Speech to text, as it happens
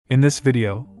In this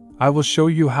video, I will show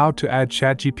you how to add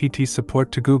ChatGPT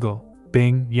support to Google,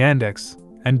 Bing, Yandex,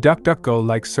 and DuckDuckGo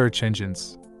like search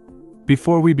engines.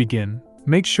 Before we begin,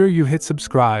 make sure you hit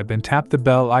subscribe and tap the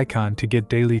bell icon to get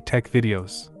daily tech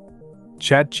videos.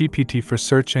 ChatGPT for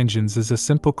search engines is a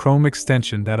simple Chrome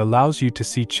extension that allows you to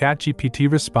see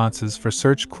ChatGPT responses for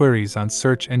search queries on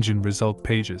search engine result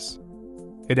pages.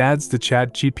 It adds the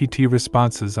ChatGPT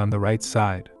responses on the right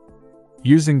side.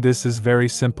 Using this is very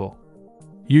simple.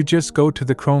 You just go to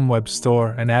the Chrome Web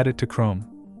Store and add it to Chrome.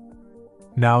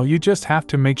 Now you just have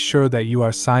to make sure that you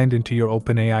are signed into your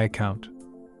OpenAI account.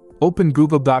 Open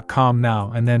google.com now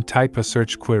and then type a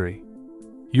search query.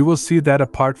 You will see that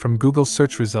apart from Google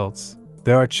search results,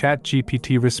 there are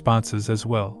ChatGPT responses as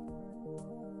well.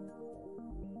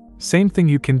 Same thing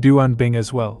you can do on Bing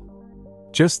as well.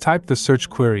 Just type the search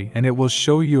query and it will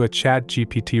show you a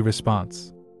ChatGPT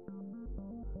response.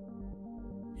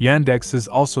 Yandex is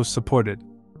also supported.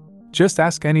 Just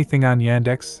ask anything on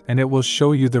Yandex and it will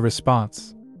show you the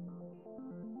response.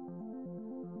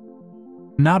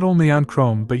 Not only on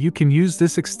Chrome, but you can use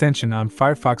this extension on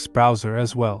Firefox browser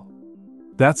as well.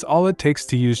 That's all it takes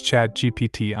to use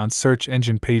ChatGPT on search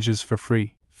engine pages for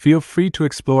free. Feel free to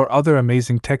explore other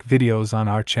amazing tech videos on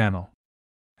our channel.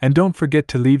 And don't forget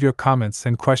to leave your comments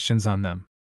and questions on them.